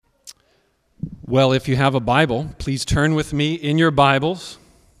Well, if you have a Bible, please turn with me in your Bibles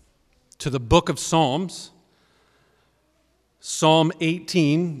to the book of Psalms, Psalm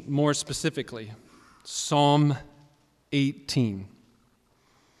 18, more specifically, Psalm 18.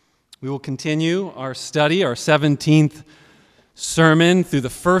 We will continue our study, our 17th sermon through the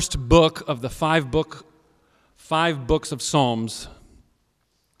first book of the five books of Psalms.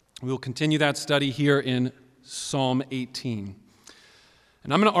 We will continue that study here in Psalm 18.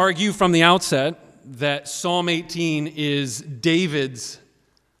 And I'm going to argue from the outset that Psalm 18 is David's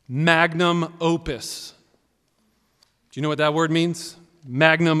magnum opus. Do you know what that word means?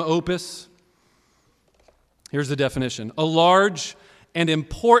 Magnum opus? Here's the definition. A large and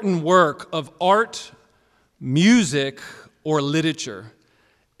important work of art, music, or literature,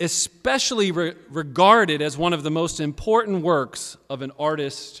 especially regarded as one of the most important works of an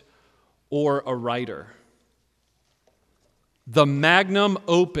artist or a writer. The magnum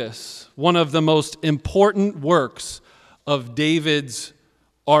opus, one of the most important works of David's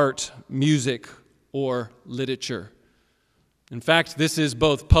art, music, or literature. In fact, this is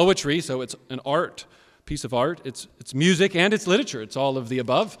both poetry, so it's an piece of art, it's music, and it's literature. It's all of the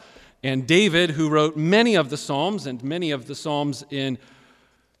above. And David, who wrote many of the Psalms, and many of the Psalms in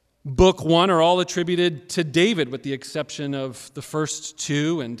Book 1 are all attributed to David, with the exception of the first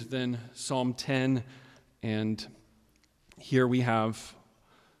two, and then Psalm 10, and here we have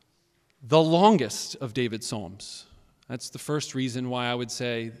the longest of David's Psalms. That's the first reason why I would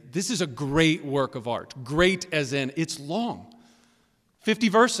say this is a great work of art. Great as in it's long. 50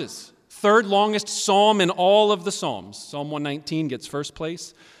 verses. Third longest psalm in all of the Psalms. Psalm 119 gets first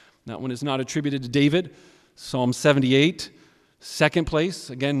place. That one is not attributed to David. Psalm 78, second place.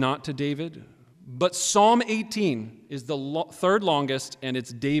 Again, not to David. But Psalm 18 is the third longest, and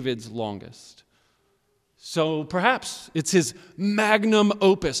it's David's longest. So perhaps it's his magnum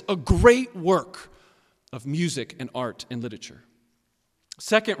opus, a great work of music and art and literature.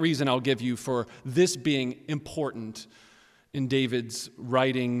 Second reason I'll give you for this being important in David's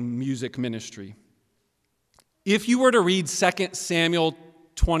writing music ministry. If you were to read 2 Samuel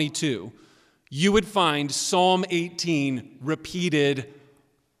 22, you would find Psalm 18 repeated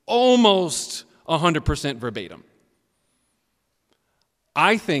almost 100% verbatim.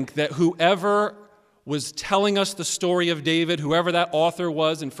 I think that whoever was telling us the story of David, whoever that author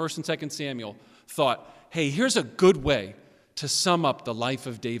was in 1 and 2 Samuel, thought, hey, here's a good way to sum up the life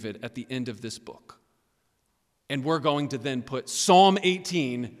of David at the end of this book. And we're going to then put Psalm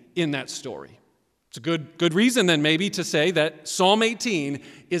 18 in that story. It's a good reason then maybe to say that Psalm 18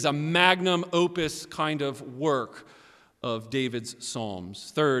 is a magnum opus kind of work of David's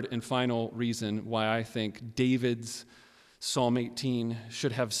Psalms. Third and final reason why I think David's Psalm 18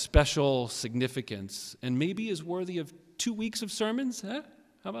 should have special significance and maybe is worthy of 2 weeks of sermons. How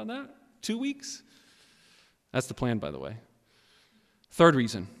about that? 2 weeks? That's the plan, by the way. Third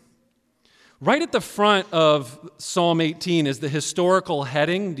reason. Right at the front of Psalm 18 is the historical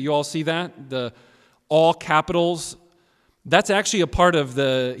heading. Do you all see that? The all capitals. That's actually a part of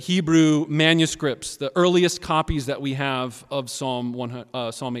the Hebrew manuscripts, the earliest copies that we have of Psalm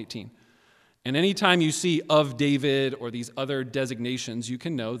 18. And anytime you see of David or these other designations, you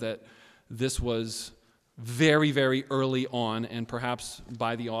can know that this was very, very early on and perhaps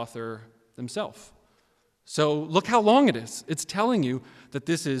by the author themselves. So look how long it is. It's telling you that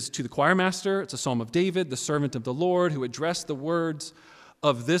this is to the choir master. It's a psalm of David, the servant of the Lord, who addressed the words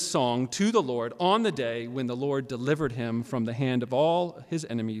of this song to the Lord on the day when the Lord delivered him from the hand of all his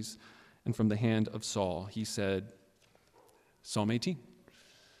enemies and from the hand of Saul. He said, Psalm 18.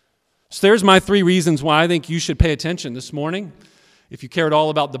 So there's my 3 reasons why I think you should pay attention this morning. If you care at all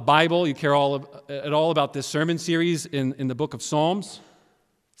about the Bible, you care at all about this sermon series in the book of Psalms,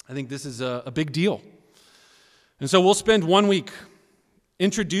 I think this is a big deal. And so we'll spend 1 week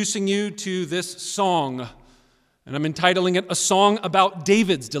introducing you to this song, and I'm entitling it A Song About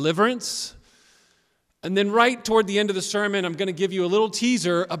David's Deliverance. And then right toward the end of the sermon, I'm going to give you a little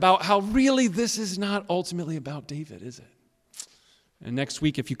teaser about how really this is not ultimately about David, is it? And next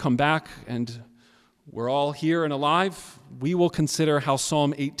week, if you come back and we're all here and alive, we will consider how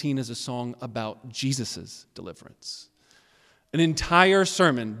Psalm 18 is a song about Jesus' deliverance. An entire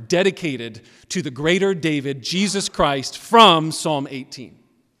sermon dedicated to the greater David, Jesus Christ, from Psalm 18.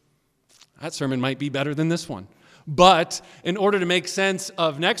 That sermon might be better than this one. But in order to make sense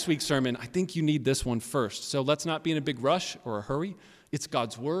of next week's sermon, I think you need this one first. So let's not be in a big rush or a hurry. It's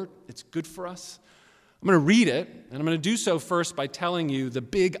God's word. It's good for us. I'm going to read it, and I'm going to do so first by telling you the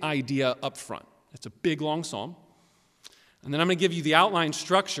big idea up front. It's a big, long psalm. And then I'm going to give you the outline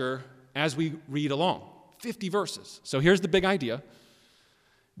structure as we read along. 50 verses. So here's the big idea.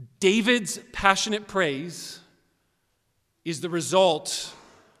 David's passionate praise is the result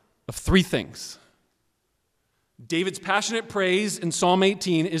of three things. David's passionate praise in Psalm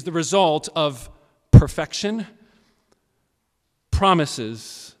 18 is the result of perfection,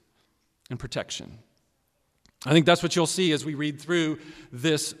 promises, and protection. I think that's what you'll see as we read through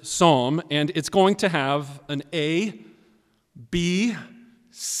this psalm, and it's going to have an A, B,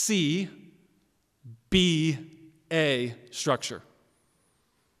 C, B, A structure.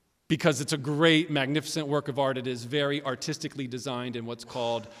 Because it's a great, magnificent work of art. It is very artistically designed in what's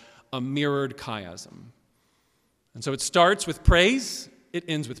called a mirrored chiasm. And so it starts with praise, it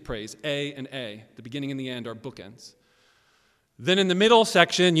ends with praise. A and A. The beginning and the end are bookends. Then in the middle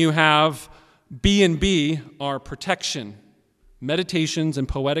section, you have B and B are protection, meditations and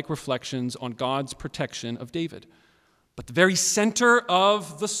poetic reflections on God's protection of David. But the very center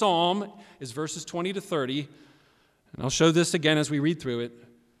of the psalm is verses 20 to 30, and I'll show this again as we read through it,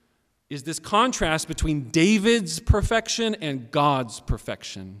 is this contrast between David's perfection and God's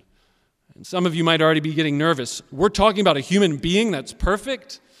perfection. And some of you might already be getting nervous. We're talking about a human being that's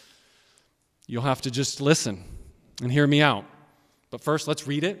perfect? You'll have to just listen and hear me out. But first, let's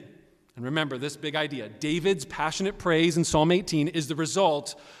read it. And remember this big idea. David's passionate praise in Psalm 18 is the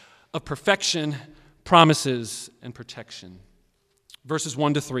result of perfection, promises, and protection. Verses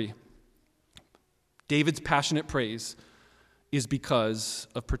 1 to 3. David's passionate praise is because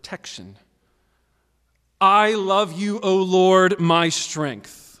of protection. I love you, O Lord, my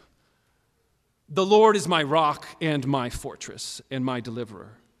strength. The Lord is my rock and my fortress and my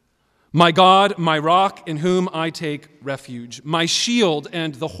deliverer. My God, my rock, in whom I take refuge, my shield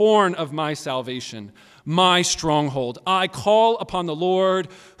and the horn of my salvation, my stronghold. I call upon the Lord,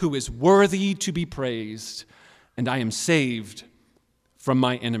 who is worthy to be praised, and I am saved from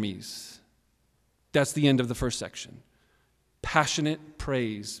my enemies. That's the end of the first section. Passionate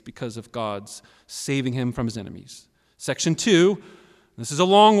praise because of God's saving him from his enemies. Section 2, this is a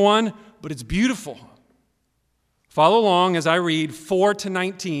long one, but it's beautiful. Follow along as I read 4 to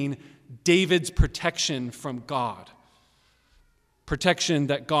 19, David's protection from God. Protection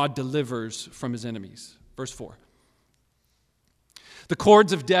that God delivers from his enemies. Verse 4. The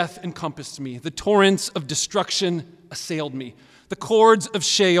cords of death encompassed me. The torrents of destruction assailed me. The cords of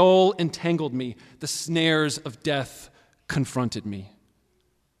Sheol entangled me. The snares of death confronted me.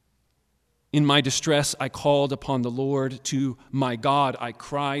 In my distress, I called upon the Lord. To my God, I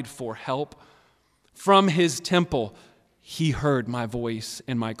cried for help. From his temple, he heard my voice,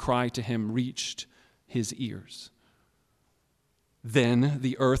 and my cry to him reached his ears. Then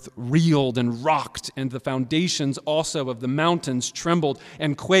the earth reeled and rocked, and the foundations also of the mountains trembled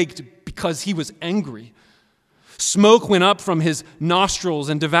and quaked because he was angry. Smoke went up from his nostrils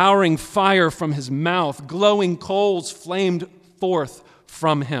and devouring fire from his mouth. Glowing coals flamed forth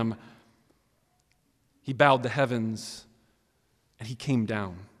from him. He bowed the heavens and he came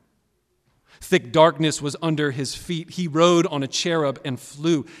down. Thick darkness was under his feet. He rode on a cherub and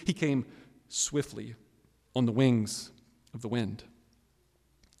flew. He came swiftly on the wings of the wind.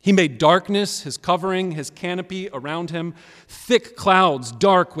 He made darkness his covering, his canopy around him, thick clouds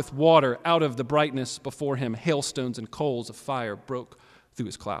dark with water out of the brightness before him. Hailstones and coals of fire broke through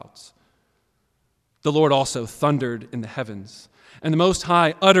his clouds. The Lord also thundered in the heavens, and the Most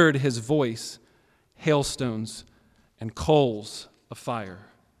High uttered his voice, hailstones and coals of fire.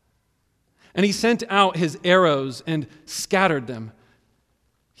 And he sent out his arrows and scattered them.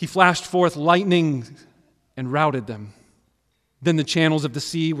 He flashed forth lightning and routed them. Then the channels of the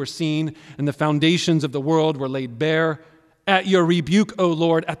sea were seen, and the foundations of the world were laid bare. At your rebuke, O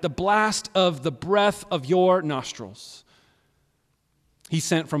Lord, at the blast of the breath of your nostrils. He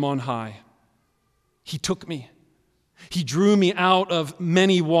sent from on high. He took me. He drew me out of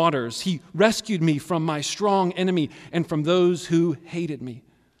many waters. He rescued me from my strong enemy and from those who hated me.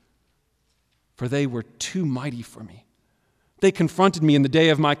 For they were too mighty for me. They confronted me in the day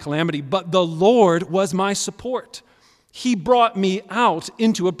of my calamity, but the Lord was my support. He brought me out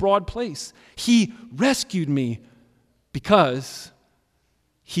into a broad place. He rescued me because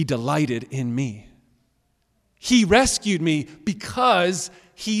he delighted in me. He rescued me because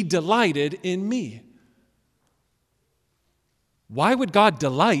he delighted in me. Why would God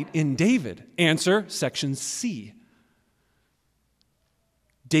delight in David? Answer, section C.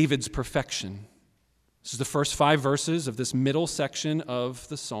 David's perfection. This is the first 5 verses of this middle section of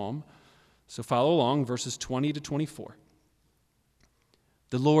the psalm. So follow along, verses 20 to 24.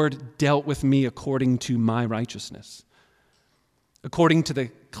 The Lord dealt with me according to my righteousness. According to the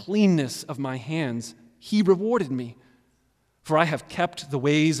cleanness of my hands, he rewarded me. For I have kept the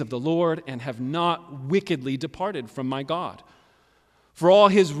ways of the Lord and have not wickedly departed from my God. For all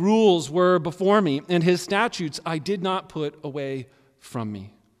his rules were before me, and his statutes I did not put away from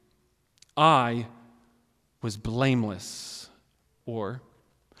me. I was blameless, or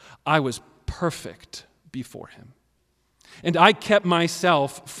I was perfect before him. And I kept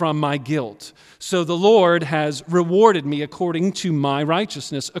myself from my guilt. So the Lord has rewarded me according to my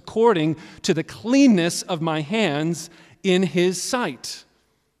righteousness, according to the cleanness of my hands in his sight.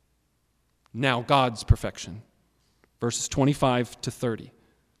 Now God's perfection. Verses 25 to 30.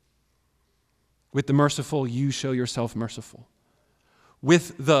 With the merciful, you show yourself merciful.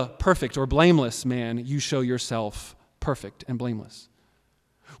 With the perfect or blameless man, you show yourself perfect and blameless.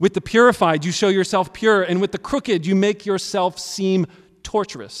 With the purified, you show yourself pure, and with the crooked, you make yourself seem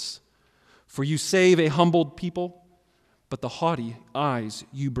tortuous. For you save a humbled people, but the haughty eyes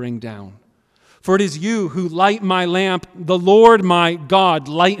you bring down. For it is you who light my lamp. The Lord my God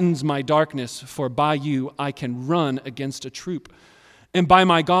lightens my darkness, for by you I can run against a troop, and by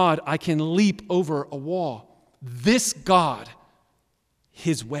my God I can leap over a wall. This God,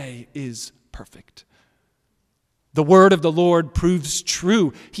 his way is perfect. The word of the Lord proves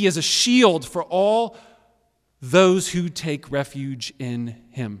true. He is a shield for all those who take refuge in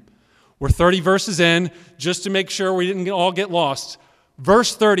him. We're 30 verses in, just to make sure we didn't all get lost.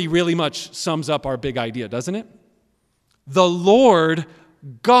 Verse 30 really much sums up our big idea, doesn't it? The Lord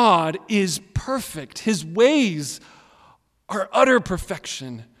God is perfect. His ways are utter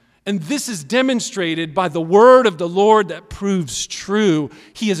perfection. And this is demonstrated by the word of the Lord that proves true.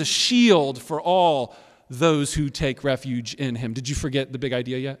 He is a shield for all those who take refuge in him. Did you forget the big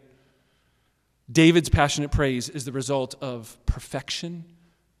idea yet? David's passionate praise is the result of perfection,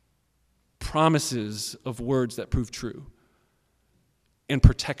 promises of words that prove true, and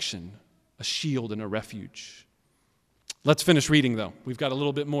protection, a shield and a refuge. Let's finish reading, though. We've got a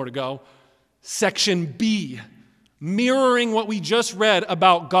little bit more to go. Section B, mirroring what we just read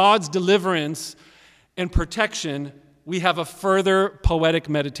about God's deliverance and protection, we have a further poetic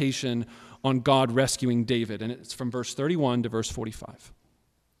meditation on God rescuing David, and it's from verse 31 to verse 45.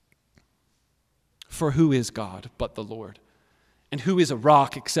 For who is God but the Lord? And who is a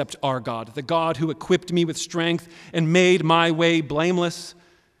rock except our God, the God who equipped me with strength and made my way blameless?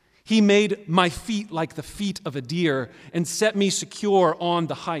 He made my feet like the feet of a deer and set me secure on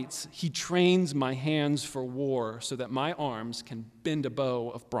the heights. He trains my hands for war so that my arms can bend a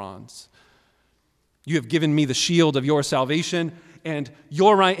bow of bronze. You have given me the shield of your salvation, and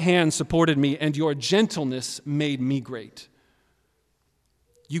your right hand supported me, and your gentleness made me great.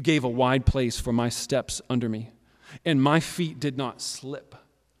 You gave a wide place for my steps under me, and my feet did not slip.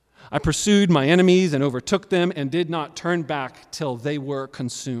 I pursued my enemies and overtook them and did not turn back till they were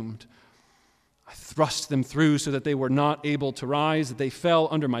consumed. I thrust them through so that they were not able to rise, that they fell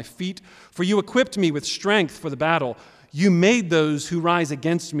under my feet. For you equipped me with strength for the battle. You made those who rise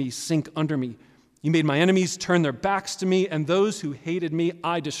against me sink under me. You made my enemies turn their backs to me, and those who hated me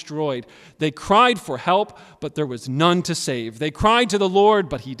I destroyed. They cried for help, but there was none to save. They cried to the Lord,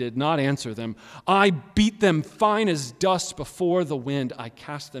 but he did not answer them. I beat them fine as dust before the wind. I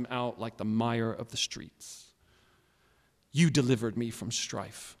cast them out like the mire of the streets. You delivered me from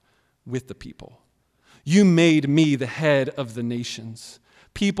strife with the people. You made me the head of the nations.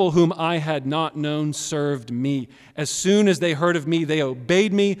 People whom I had not known served me. As soon as they heard of me, they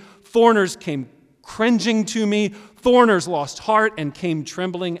obeyed me. Foreigners came cringing to me. Foreigners lost heart and came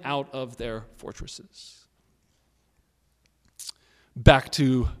trembling out of their fortresses. Back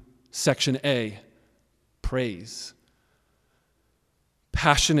to section A, praise.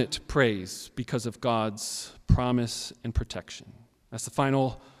 Passionate praise because of God's promise and protection. That's the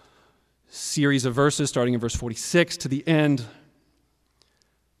final series of verses, starting in verse 46 to the end.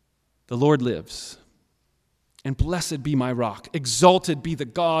 The Lord lives, and blessed be my rock. Exalted be the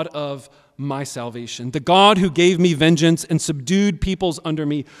God of my salvation, the God who gave me vengeance and subdued peoples under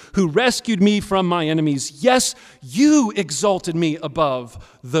me, who rescued me from my enemies. Yes, you exalted me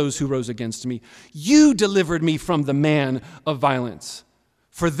above those who rose against me. You delivered me from the man of violence.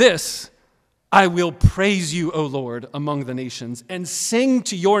 For this I will praise you, O Lord, among the nations, and sing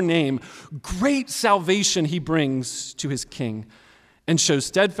to your name. Great salvation he brings to his king, and shows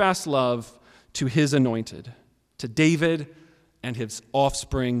steadfast love to his anointed, to David and his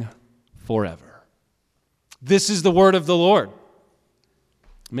offspring forever. This is the word of the Lord.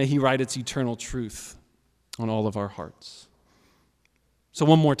 May he write its eternal truth on all of our hearts. So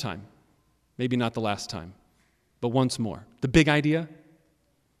one more time, maybe not the last time, but once more. The big idea,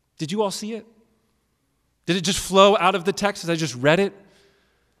 did you all see it? Did it just flow out of the text as I just read it?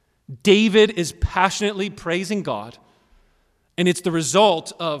 David is passionately praising God, and it's the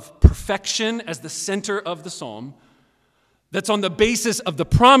result of perfection as the center of the psalm, that's on the basis of the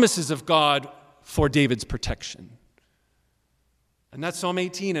promises of God for David's protection. And that's Psalm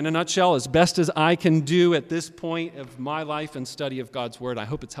 18 in a nutshell, as best as I can do at this point of my life and study of God's Word. I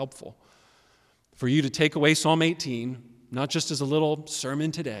hope it's helpful for you to take away Psalm 18, not just as a little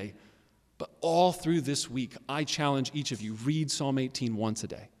sermon today, but all through this week. I challenge each of you, read Psalm 18 once a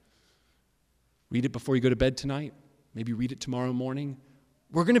day. Read it before you go to bed tonight. Maybe read it tomorrow morning.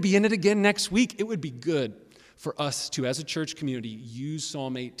 We're going to be in it again next week. It would be good for us to, as a church community, use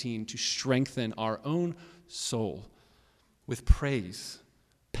Psalm 18 to strengthen our own soul with praise,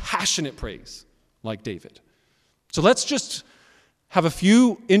 passionate praise, like David. So let's just have a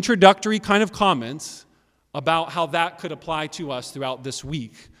few introductory kind of comments about how that could apply to us throughout this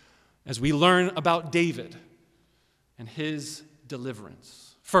week as we learn about David and his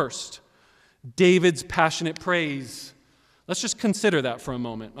deliverance. First, David's passionate praise. Let's just consider that for a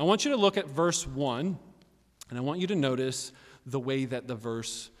moment. I want you to look at verse 1, and I want you to notice the way that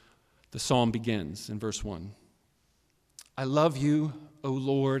the psalm begins in verse 1. I love you, O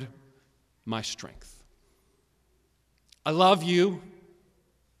Lord, my strength. I love you,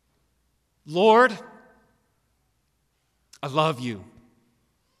 Lord. I love you.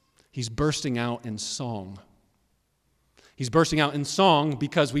 He's bursting out in song. He's bursting out in song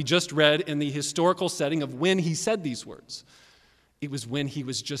because we just read in the historical setting of when he said these words. It was when he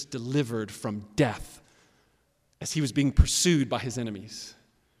was just delivered from death as he was being pursued by his enemies.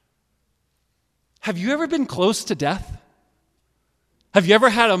 Have you ever been close to death? Have you ever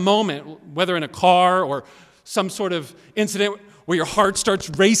had a moment, whether in a car or some sort of incident, where your heart starts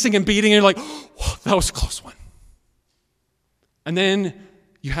racing and beating and you're like, oh, that was a close one? And then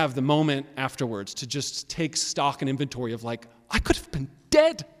you have the moment afterwards to just take stock and inventory of like, I could have been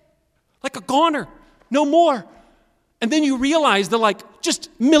dead, like a goner, no more. And then you realize the like just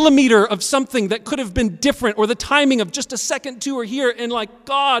millimeter of something that could have been different, or the timing of just a second, two, or here, and like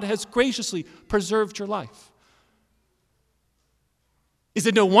God has graciously preserved your life. Is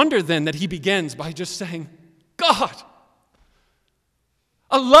it no wonder then that he begins by just saying, God,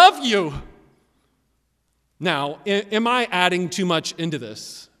 I love you. Now, am I adding too much into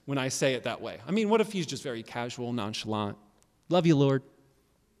this when I say it that way? I mean, what if he's just very casual, nonchalant? Love you, Lord.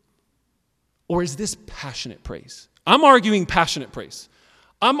 Or is this passionate praise? I'm arguing passionate praise.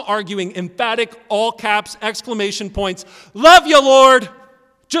 I'm arguing emphatic, all caps, exclamation points. Love you, Lord.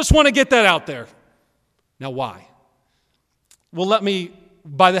 Just want to get that out there. Now, why? Well, let me,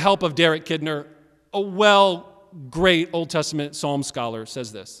 by the help of Derek Kidner, a great Old Testament psalm scholar,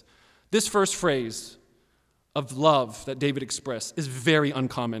 says this. This first phrase of love that David expressed is very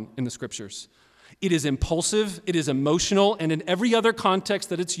uncommon in the scriptures. It is impulsive, it is emotional, and in every other context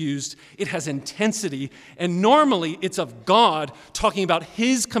that it's used, it has intensity, and normally it's of God talking about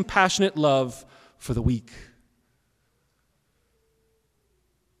his compassionate love for the weak.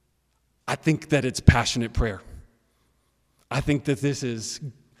 I think that it's passionate prayer. I think that this is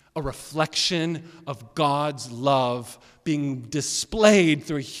a reflection of God's love being displayed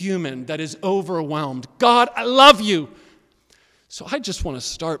through a human that is overwhelmed. God, I love you. So I just want to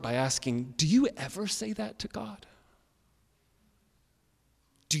start by asking, do you ever say that to God?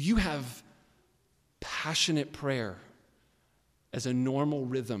 Do you have passionate prayer as a normal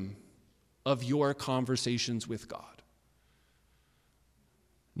rhythm of your conversations with God?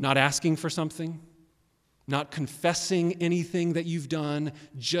 Not asking for something, not confessing anything that you've done,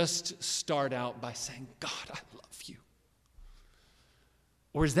 just start out by saying, God, I love you.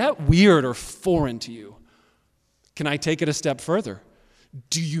 Or is that weird or foreign to you? Can I take it a step further?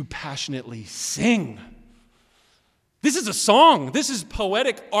 Do you passionately sing? This is a song. This is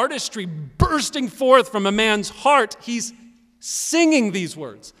poetic artistry bursting forth from a man's heart. He's singing these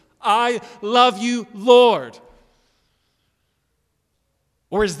words. I love you, Lord.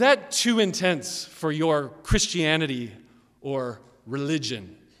 Or is that too intense for your Christianity or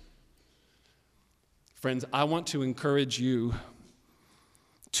religion? Friends, I want to encourage you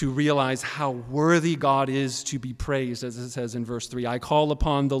to realize how worthy God is to be praised, as it says in verse 3. I call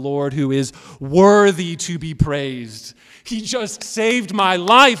upon the Lord who is worthy to be praised. He just saved my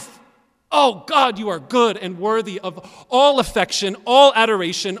life. Oh, God, you are good and worthy of all affection, all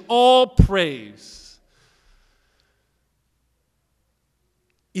adoration, all praise.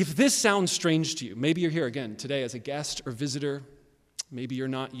 If this sounds strange to you, maybe you're here again today as a guest or visitor. Maybe you're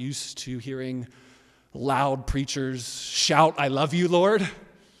not used to hearing loud preachers shout, I love you, Lord.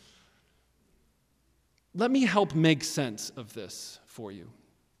 Let me help make sense of this for you.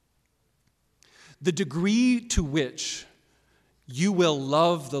 The degree to which you will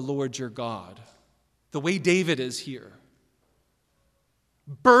love the Lord your God, the way David is here,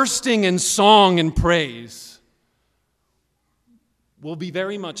 bursting in song and praise, will be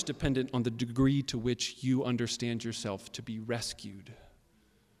very much dependent on the degree to which you understand yourself to be rescued.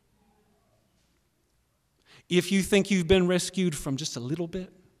 If you think you've been rescued from just a little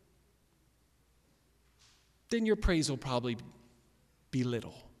bit, then your praise will probably be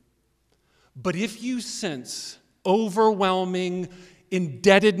little. But if you sense overwhelming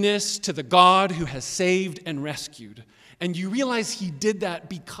indebtedness to the God who has saved and rescued, and you realize he did that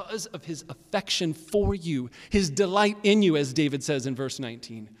because of his affection for you, his delight in you, as David says in verse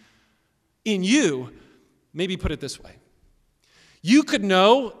 19. In you, maybe put it this way. You could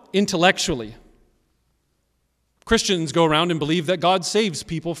know intellectually. Christians go around and believe that God saves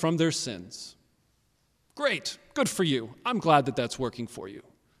people from their sins. Great, good for you. I'm glad that that's working for you.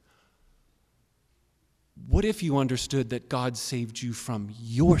 What if you understood that God saved you from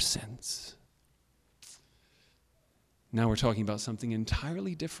your sins? Now we're talking about something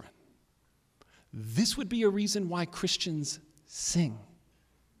entirely different. This would be a reason why Christians sing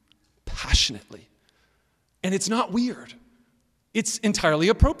passionately. And it's not weird. It's entirely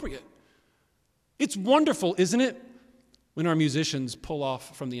appropriate. It's wonderful, isn't it, when our musicians pull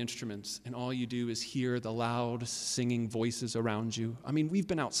off from the instruments and all you do is hear the loud singing voices around you. I mean, we've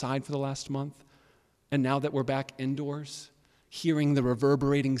been outside for the last month, and now that we're back indoors, hearing the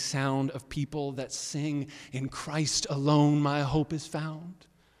reverberating sound of people that sing, "In Christ alone my hope is found."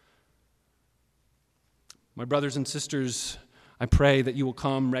 My brothers and sisters, I pray that you will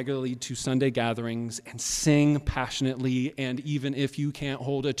come regularly to Sunday gatherings and sing passionately, and even if you can't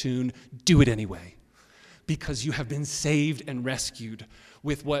hold a tune, do it anyway, because you have been saved and rescued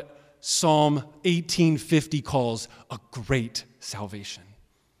with what Psalm 18:50 calls a great salvation.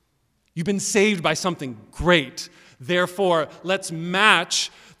 You've been saved by something great. Therefore, let's match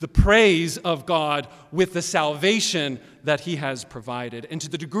the praise of God with the salvation that he has provided. And to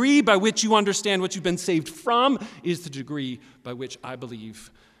the degree by which you understand what you've been saved from is the degree by which I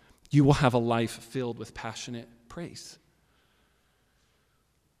believe you will have a life filled with passionate praise.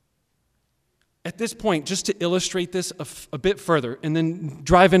 At this point, just to illustrate this a bit further and then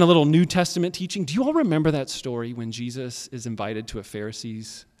drive in a little New Testament teaching, do you all remember that story when Jesus is invited to a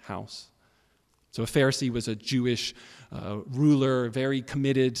Pharisee's house? So a Pharisee was a Jewish ruler, very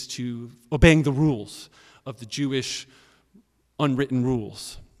committed to obeying the rules of the Jewish unwritten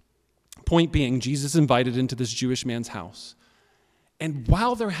rules. Point being, Jesus is invited into this Jewish man's house. And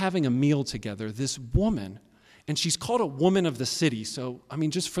while they're having a meal together, this woman, and she's called a woman of the city, so, I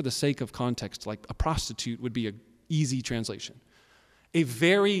mean, just for the sake of context, like a prostitute would be an easy translation. A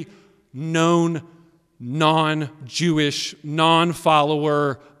very known non-Jewish,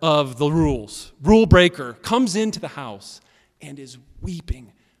 non-follower of the rules, rule breaker, comes into the house and is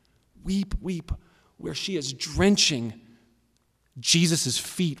weeping, weep, where she is drenching Jesus'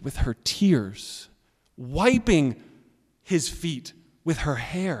 feet with her tears, wiping his feet with her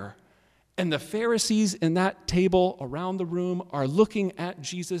hair. And the Pharisees in that table around the room are looking at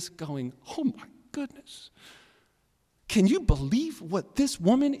Jesus going, "Oh my goodness, can you believe what this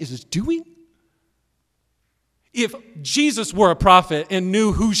woman is doing?" If Jesus were a prophet and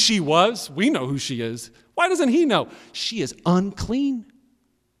knew who she was, we know who she is. Why doesn't he know? She is unclean.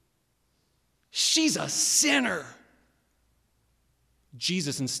 She's a sinner.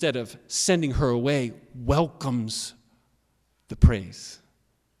 Jesus, instead of sending her away, welcomes the praise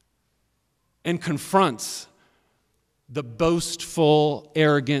and confronts the boastful,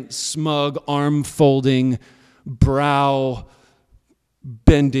 arrogant, smug, arm-folding,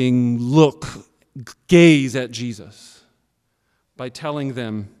 brow-bending look, gaze at Jesus by telling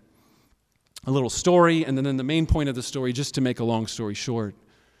them a little story, and then the main point of the story, just to make a long story short,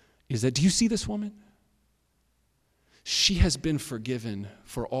 is that, do you see this woman? She has been forgiven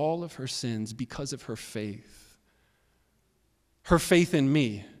for all of her sins because of her faith in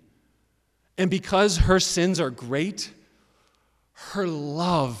me. And because her sins are great, her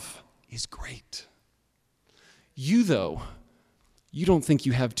love is great. You, though, you don't think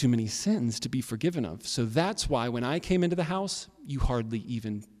you have too many sins to be forgiven of. So that's why when I came into the house, you hardly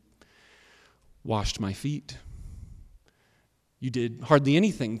even washed my feet. You did hardly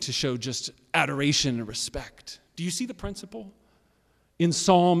anything to show just adoration and respect. Do you see the principle in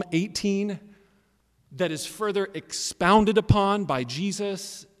Psalm 18 that is further expounded upon by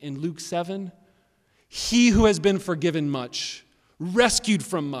Jesus in Luke 7? He who has been forgiven much, rescued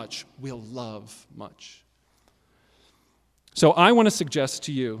from much, will love much. So I want to suggest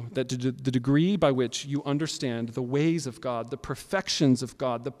to you that the degree by which you understand the ways of God, the perfections of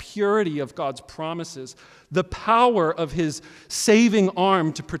God, the purity of God's promises, the power of his saving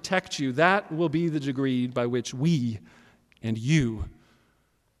arm to protect you, that will be the degree by which we and you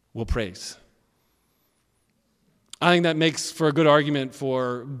will praise. I think that makes for a good argument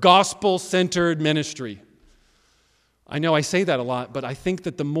for gospel-centered ministry. I know I say that a lot, but I think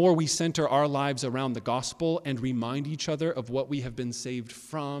that the more we center our lives around the gospel and remind each other of what we have been saved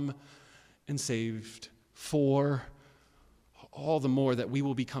from and saved for, all the more that we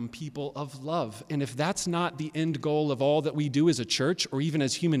will become people of love. And if that's not the end goal of all that we do as a church or even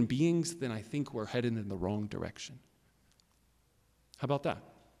as human beings, then I think we're headed in the wrong direction. How about that?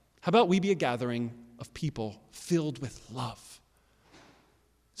 How about we be a gathering of people filled with love?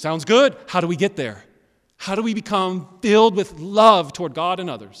 Sounds good. How do we get there? How do we become filled with love toward God and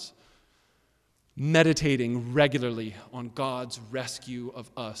others? Meditating regularly on God's rescue of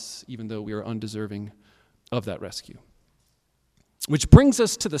us, even though we are undeserving of that rescue. Which brings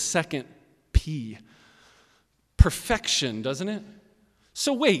us to the second P, perfection, doesn't it?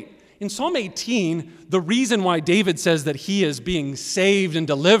 So wait, in Psalm 18, the reason why David says that he is being saved and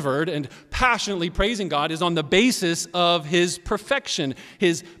delivered and passionately praising God is on the basis of his perfection,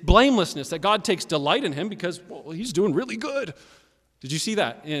 his blamelessness, that God takes delight in him because, well, he's doing really good. Did you see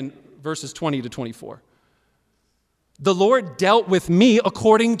that in verses 20 to 24? The Lord dealt with me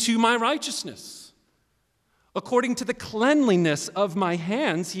according to my righteousness. According to the cleanliness of my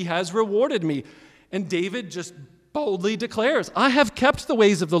hands, he has rewarded me. And David just boldly declares, I have kept the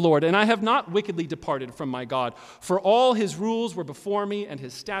ways of the Lord, and I have not wickedly departed from my God. For all his rules were before me, and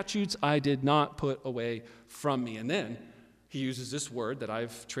his statutes I did not put away from me. And then he uses this word that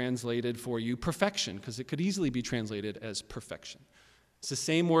I've translated for you, perfection, because it could easily be translated as perfection. It's the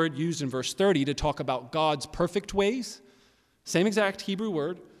same word used in verse 30 to talk about God's perfect ways. Same exact Hebrew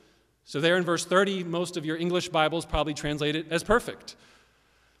word. So there in verse 30, most of your English Bibles probably translate it as perfect.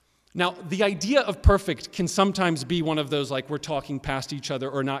 Now, the idea of perfect can sometimes be one of those like we're talking past each other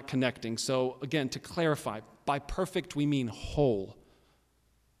or not connecting. So again, to clarify, by perfect we mean whole,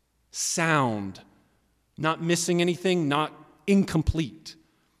 sound, not missing anything, not incomplete.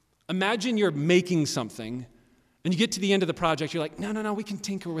 Imagine you're making something and you get to the end of the project, you're like, no, we can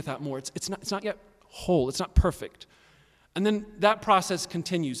tinker with that more. It's not yet whole, it's not perfect. And then that process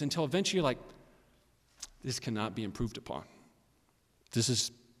continues until eventually you're like, this cannot be improved upon. This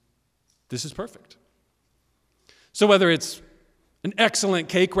is perfect. So whether it's an excellent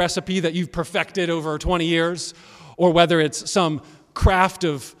cake recipe that you've perfected over 20 years, or whether it's some craft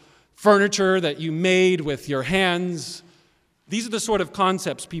of furniture that you made with your hands, these are the sort of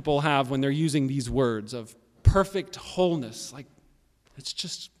concepts people have when they're using these words of perfect wholeness. Like, it's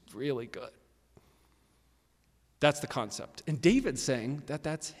just really good. That's the concept. And David's saying that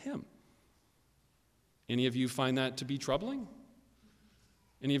that's him. Any of you find that to be troubling?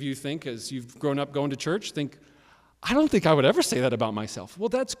 Any of you think, as you've grown up going to church, think, I don't think I would ever say that about myself. Well,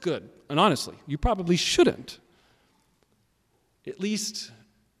 that's good. And honestly, you probably shouldn't. At least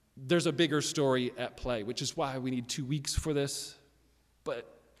there's a bigger story at play, which is why we need 2 weeks for this.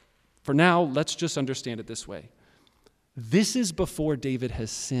 But for now, let's just understand it this way. This is before David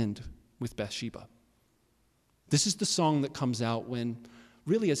has sinned with Bathsheba. This is the song that comes out when,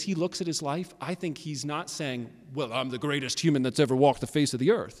 really, as he looks at his life, I think he's not saying, well, I'm the greatest human that's ever walked the face of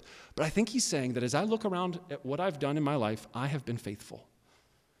the earth. But I think he's saying that as I look around at what I've done in my life, I have been faithful.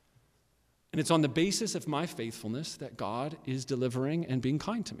 And it's on the basis of my faithfulness that God is delivering and being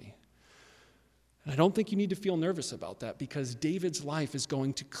kind to me. And I don't think you need to feel nervous about that, because David's life is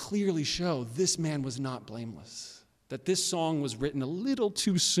going to clearly show this man was not blameless, that this song was written a little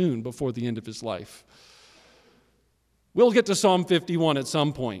too soon before the end of his life. We'll get to Psalm 51 at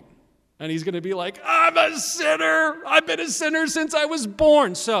some point, and he's going to be like, I'm a sinner. I've been a sinner since I was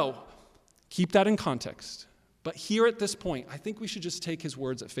born. So keep that in context. But here at this point, I think we should just take his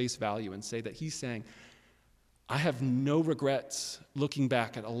words at face value and say that he's saying, I have no regrets looking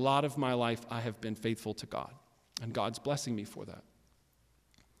back at a lot of my life. I have been faithful to God, and God's blessing me for that.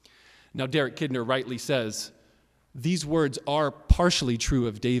 Now, Derek Kidner rightly says, these words are partially true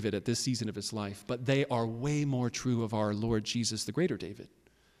of David at this season of his life, but they are way more true of our Lord Jesus, the greater David.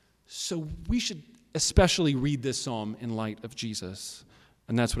 So we should especially read this psalm in light of Jesus,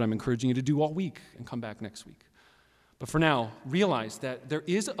 and that's what I'm encouraging you to do all week and come back next week. But for now, realize that there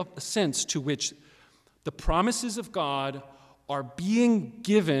is a sense to which the promises of God are being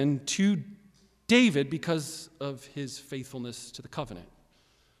given to David because of his faithfulness to the covenant.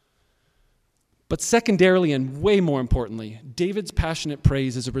 But secondarily, and way more importantly, David's passionate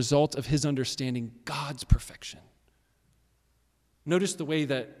praise is a result of his understanding God's perfection. Notice the way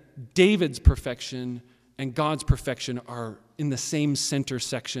that David's perfection and God's perfection are in the same center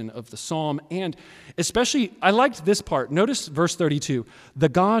section of the psalm. And especially, I liked this part. Notice verse 32. The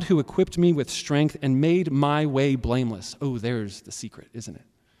God who equipped me with strength and made my way blameless. Oh, there's the secret, isn't it?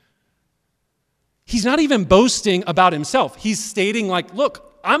 He's not even boasting about himself. He's stating like,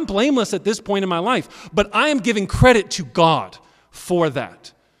 look, I'm blameless at this point in my life, but I am giving credit to God for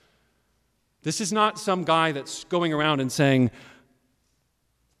that. This is not some guy that's going around and saying,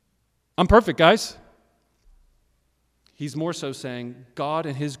 I'm perfect, guys. He's more so saying, God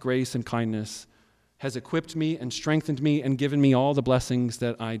in his grace and kindness has equipped me and strengthened me and given me all the blessings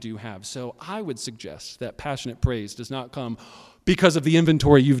that I do have. So I would suggest that passionate praise does not come because of the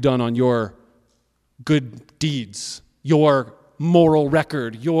inventory you've done on your good deeds, your moral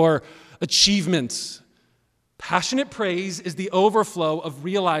record, your achievements. Passionate praise is the overflow of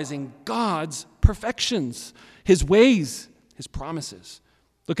realizing God's perfections, his ways, his promises.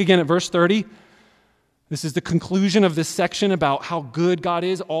 Look again at verse 30. This is the conclusion of this section about how good God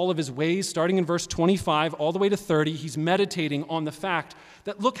is, all of his ways. Starting in verse 25 all the way to 30, he's meditating on the fact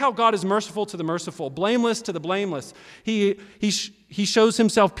that look how God is merciful to the merciful, blameless to the blameless. He shows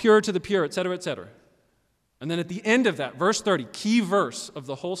himself pure to the pure, etc., etc. And then at the end of that, verse 30, key verse of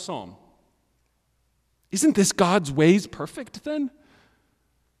the whole psalm, isn't this God's ways perfect then?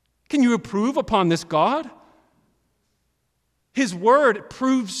 Can you approve upon this God? His word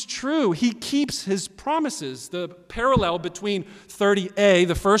proves true. He keeps his promises. The parallel between 30a,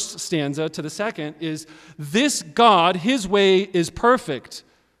 the first stanza, to the second is this God, his way is perfect.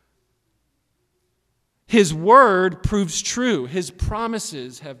 His word proves true. His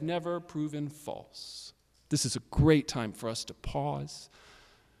promises have never proven false. This is a great time for us to pause,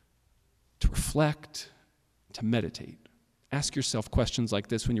 to reflect, to meditate. Ask yourself questions like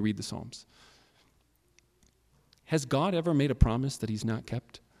this when you read the Psalms. Has God ever made a promise that he's not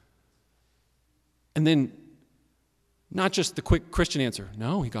kept? And then, not just the quick Christian answer,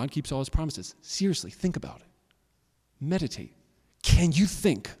 no, God keeps all his promises. Seriously, think about it. Meditate. Can you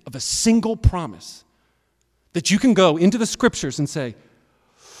think of a single promise that you can go into the scriptures and say,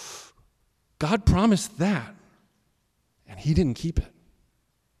 God promised that, and he didn't keep it?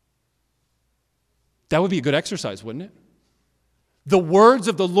 That would be a good exercise, wouldn't it? The words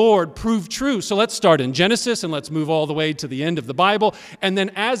of the Lord prove true. So let's start in Genesis and let's move all the way to the end of the Bible. And then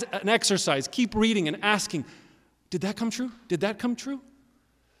as an exercise, keep reading and asking, did that come true? Did that come true?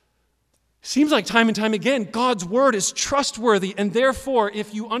 Seems like time and time again, God's word is trustworthy. And therefore,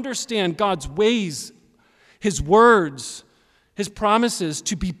 if you understand God's ways, his words, his promises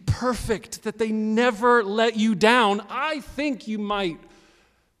to be perfect, that they never let you down, I think you might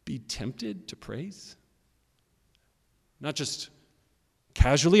be tempted to praise. Not just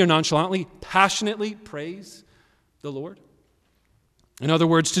casually or nonchalantly, passionately praise the Lord. In other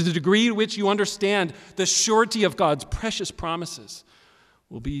words, to the degree to which you understand the surety of God's precious promises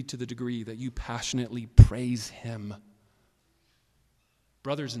will be to the degree that you passionately praise him.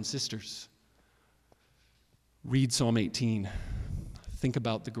 Brothers and sisters, read Psalm 18. Think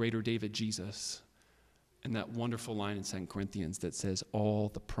about the greater David, Jesus, and that wonderful line in 2 Corinthians that says, all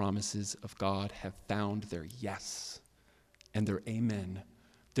the promises of God have found their yes and their amen,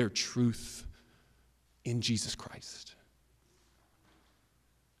 their truth in Jesus Christ.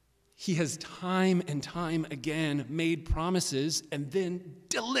 He has time and time again made promises and then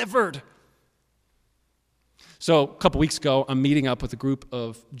delivered. So a couple weeks ago, I'm meeting up with a group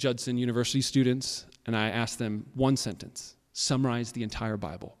of Judson University students, and I asked them one sentence, summarize the entire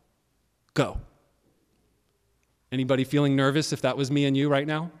Bible. Go. Anybody feeling nervous if that was me and you right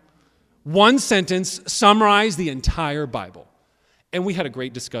now? One sentence, summarize the entire Bible. And we had a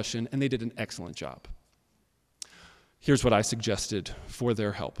great discussion, and they did an excellent job. Here's what I suggested for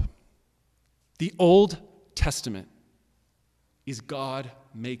their help. The Old Testament is God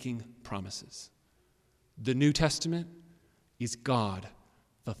making promises. The New Testament is God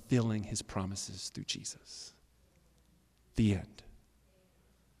fulfilling his promises through Jesus. The end.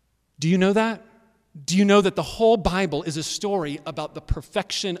 Do you know that? Do you know that the whole Bible is a story about the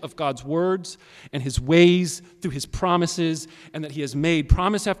perfection of God's words and his ways through his promises, and that he has made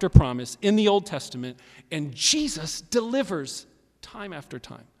promise after promise in the Old Testament, and Jesus delivers time after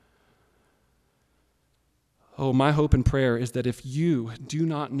time? Oh, my hope and prayer is that if you do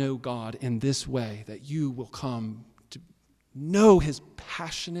not know God in this way, that you will come to know his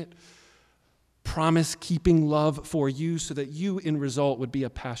passionate, promise-keeping love for you, so that you, in result, would be a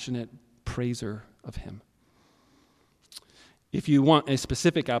passionate praiser of him. If you want a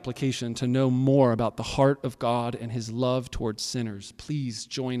specific application to know more about the heart of God and his love towards sinners, please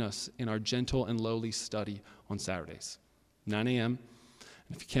join us in our gentle and lowly study on Saturdays, 9 a.m.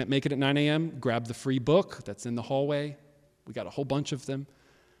 And if you can't make it at 9 a.m., grab the free book that's in the hallway. We got a whole bunch of them.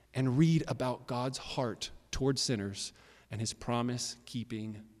 And read about God's heart towards sinners and his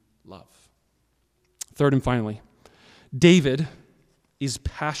promise-keeping love. Third and finally, David is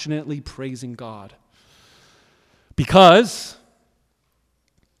passionately praising God because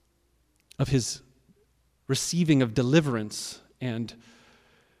of his receiving of deliverance and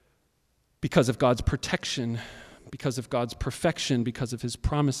because of God's protection, because of God's perfection, because of his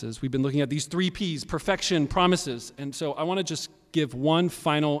promises. We've been looking at these 3 P's, perfection, promises. And so I want to just give one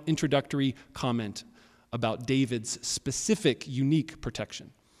final introductory comment about David's specific, unique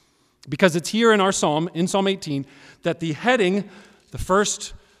protection. Because it's here in our psalm, in Psalm 18, that the heading, the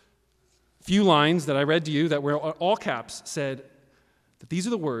first few lines that I read to you that were all caps, said that these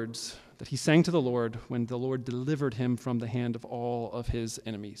are the words that he sang to the Lord when the Lord delivered him from the hand of all of his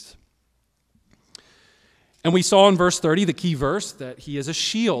enemies. And we saw in verse 30, the key verse, that he is a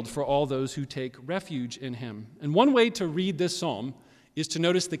shield for all those who take refuge in him. And one way to read this psalm is to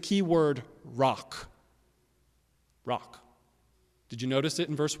notice the key word rock. Rock. Did you notice it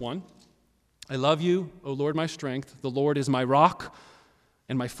in verse 1? I love you, O Lord, my strength. The Lord is my rock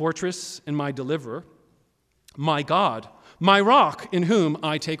and my fortress and my deliverer, my God, my rock in whom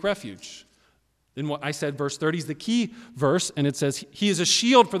I take refuge. Then what I said, verse 30 is the key verse, and it says, he is a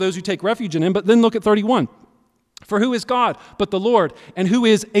shield for those who take refuge in him. But then look at 31. For who is God but the Lord, and who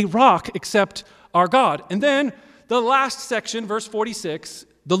is a rock except our God? And then the last section, verse 46,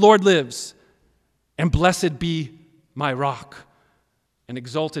 the Lord lives, and blessed be my rock, and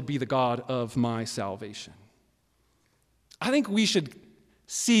exalted be the God of my salvation. I think we should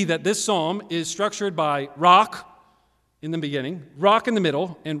see that this psalm is structured by rock in the beginning, rock in the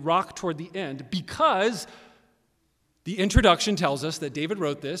middle, and rock toward the end, because the introduction tells us that David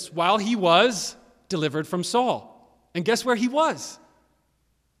wrote this while he was delivered from Saul. And guess where he was?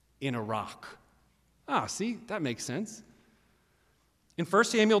 In a rock. See, that makes sense. In 1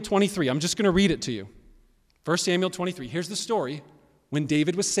 Samuel 23, I'm just going to read it to you. 1 Samuel 23, here's the story when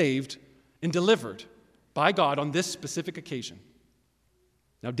David was saved and delivered by God on this specific occasion.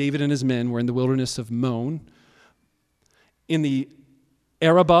 Now, David and his men were in the wilderness of Mon, in the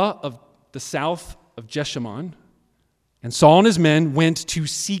Arabah of the south of Jeshimon, and Saul and his men went to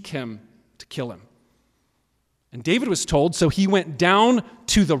seek him to kill him. And David was told, so he went down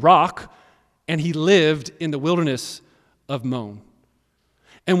to the rock, and he lived in the wilderness of Mon.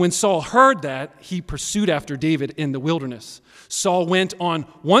 And when Saul heard that, he pursued after David in the wilderness. Saul went on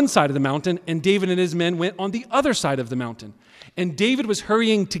one side of the mountain, and David and his men went on the other side of the mountain. And David was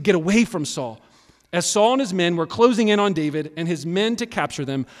hurrying to get away from Saul. As Saul and his men were closing in on David and his men to capture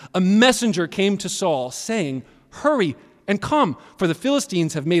them, a messenger came to Saul, saying, hurry and come, for the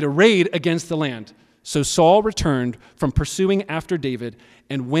Philistines have made a raid against the land. So Saul returned from pursuing after David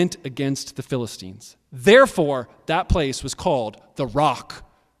and went against the Philistines. Therefore, that place was called the Rock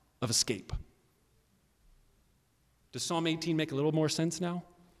of Escape. Does Psalm 18 make a little more sense now?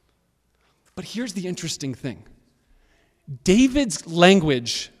 But here's the interesting thing. David's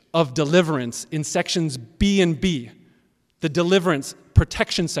language of deliverance in sections B and B, the deliverance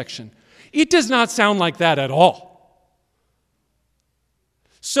protection section, it does not sound like that at all.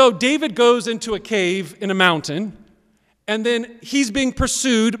 So David goes into a cave in a mountain, and then he's being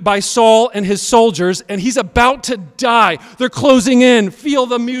pursued by Saul and his soldiers, and he's about to die. They're closing in, feel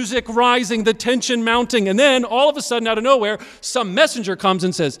the music rising, the tension mounting, and then all of a sudden, out of nowhere, some messenger comes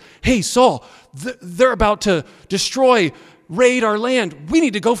and says, hey, Saul, they're about to raid our land. We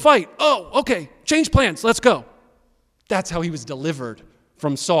need to go fight. Oh, okay, change plans, let's go. That's how he was delivered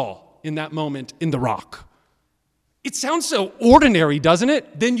from Saul in that moment in the rock. It sounds so ordinary, doesn't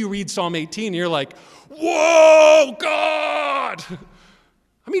it? Then you read Psalm 18 and you're like, whoa, God!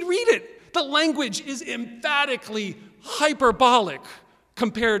 I mean, read it. The language is emphatically hyperbolic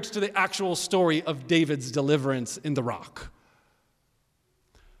compared to the actual story of David's deliverance in the rock.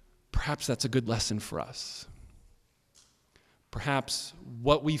 Perhaps that's a good lesson for us. Perhaps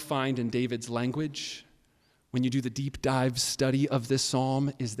what we find in David's language when you do the deep dive study of this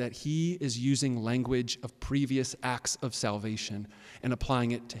psalm is that he is using language of previous acts of salvation and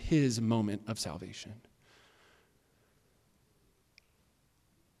applying it to his moment of salvation.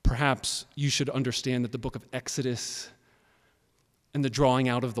 Perhaps you should understand that the book of Exodus and the drawing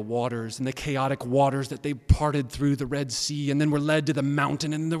out of the waters and the chaotic waters that they parted through the Red Sea and then were led to the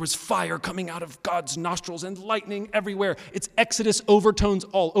mountain and there was fire coming out of God's nostrils and lightning everywhere. It's Exodus overtones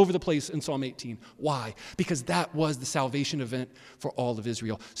all over the place in Psalm 18. Why? Because that was the salvation event for all of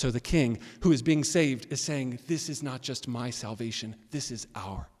Israel. So the king who is being saved is saying, this is not just my salvation, this is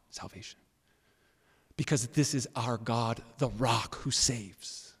our salvation. Because this is our God, the rock who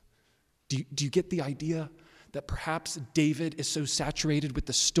saves. Do you get the idea? That perhaps David is so saturated with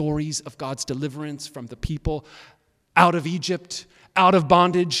the stories of God's deliverance from the people out of Egypt, out of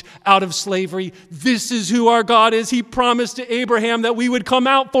bondage, out of slavery. This is who our God is. He promised to Abraham that we would come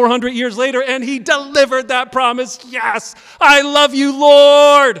out 400 years later, and he delivered that promise. Yes, I love you,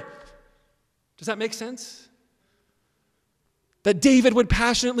 Lord. Does that make sense? That David would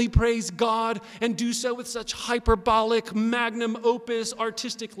passionately praise God and do so with such hyperbolic, magnum opus,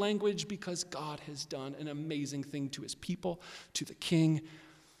 artistic language because God has done an amazing thing to his people, to the king,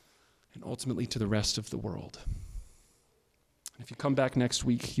 and ultimately to the rest of the world. And if you come back next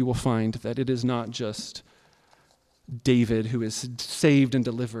week, you will find that it is not just David who is saved and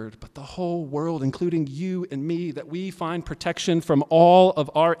delivered, but the whole world, including you and me, that we find protection from all of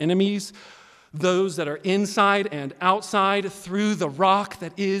our enemies, those that are inside and outside, through the rock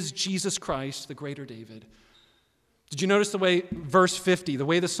that is Jesus Christ, the greater David. Did you notice the way verse 50, the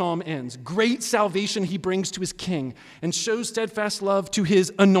way the psalm ends? Great salvation he brings to his king and shows steadfast love to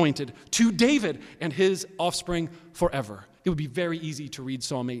his anointed, to David and his offspring forever. It would be very easy to read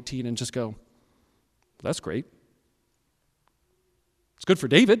Psalm 18 and just go, well, that's great. It's good for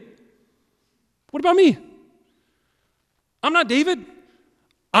David. What about me? I'm not David.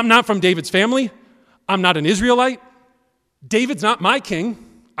 I'm not from David's family. I'm not an Israelite. David's not my king.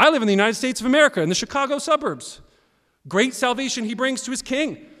 I live in the United States of America, in the Chicago suburbs. Great salvation he brings to his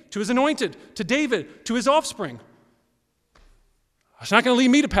king, to his anointed, to David, to his offspring. It's not going to lead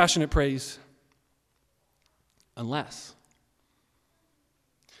me to passionate praise unless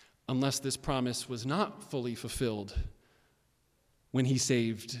this promise was not fully fulfilled when he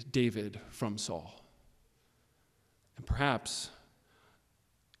saved David from Saul. And perhaps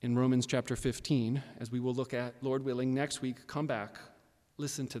in Romans chapter 15, as we will look at, Lord willing, next week, come back,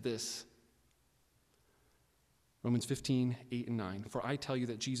 listen to this. Romans 15, 8 and 9. For I tell you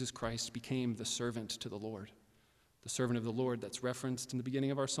that Jesus Christ became the servant to the Lord. The servant of the Lord that's referenced in the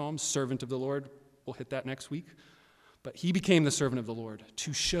beginning of our psalm, servant of the Lord. We'll hit that next week. But he became the servant of the Lord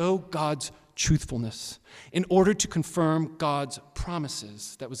to show God's truthfulness in order to confirm God's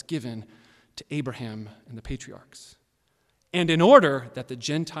promises that was given to Abraham and the patriarchs. And in order that the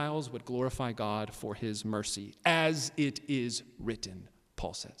Gentiles would glorify God for his mercy, as it is written,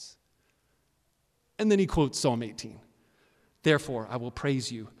 Paul says. And then he quotes Psalm 18. Therefore, I will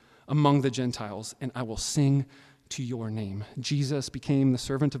praise you among the Gentiles, and I will sing to your name. Jesus became the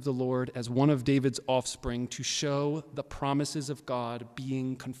servant of the Lord as one of David's offspring to show the promises of God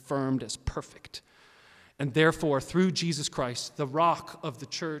being confirmed as perfect. And therefore, through Jesus Christ, the rock of the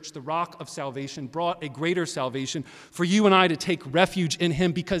church, the rock of salvation, brought a greater salvation for you and I to take refuge in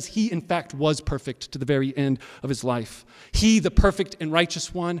him because he, in fact, was perfect to the very end of his life. He, the perfect and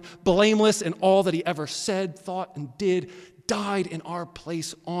righteous one, blameless in all that he ever said, thought, and did, died in our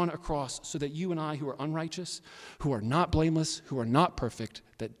place on a cross so that you and I, who are unrighteous, who are not blameless, who are not perfect,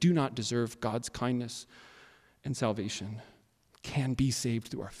 that do not deserve God's kindness and salvation, can be saved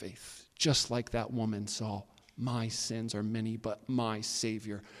through our faith. Just like that woman saw, my sins are many, but my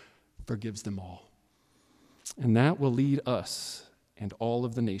Savior forgives them all. And that will lead us and all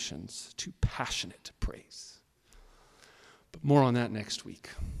of the nations to passionate praise. But more on that next week.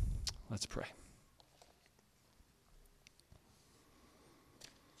 Let's pray.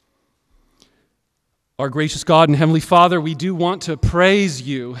 Our gracious God and Heavenly Father, we do want to praise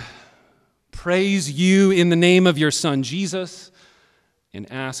you in the name of your Son, Jesus, and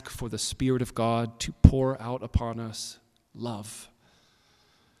ask for the Spirit of God to pour out upon us love.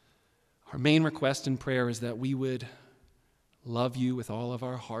 Our main request in prayer is that we would love you with all of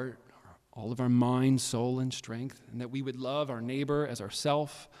our heart, all of our mind, soul, and strength, and that we would love our neighbor as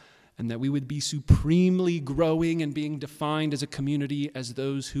ourself, and that we would be supremely growing and being defined as a community as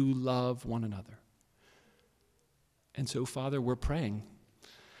those who love one another. And so, Father, we're praying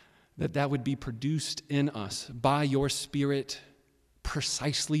that that would be produced in us by your Spirit,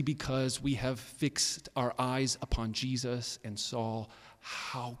 precisely because we have fixed our eyes upon Jesus and saw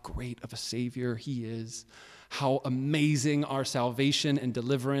how great of a Savior he is, how amazing our salvation and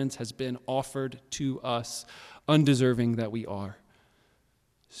deliverance has been offered to us, undeserving that we are.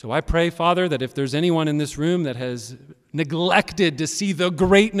 So I pray, Father, that if there's anyone in this room that has neglected to see the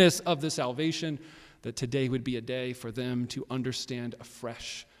greatness of the salvation, that today would be a day for them to understand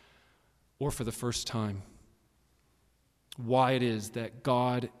afresh or for the first time why it is that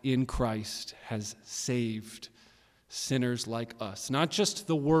God in Christ has saved sinners like us. Not just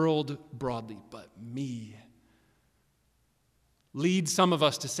the world broadly, but me. Lead some of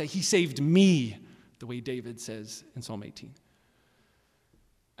us to say, he saved me, the way David says in Psalm 18.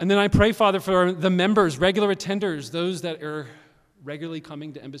 And then I pray, Father, for the members, regular attenders, those that are regularly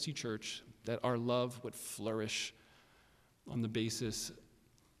coming to Embassy Church, that our love would flourish on the basis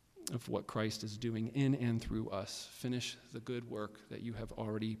of what Christ is doing in and through us. Finish the good work that you have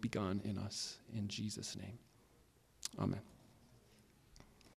already begun in us. In Jesus' name, amen.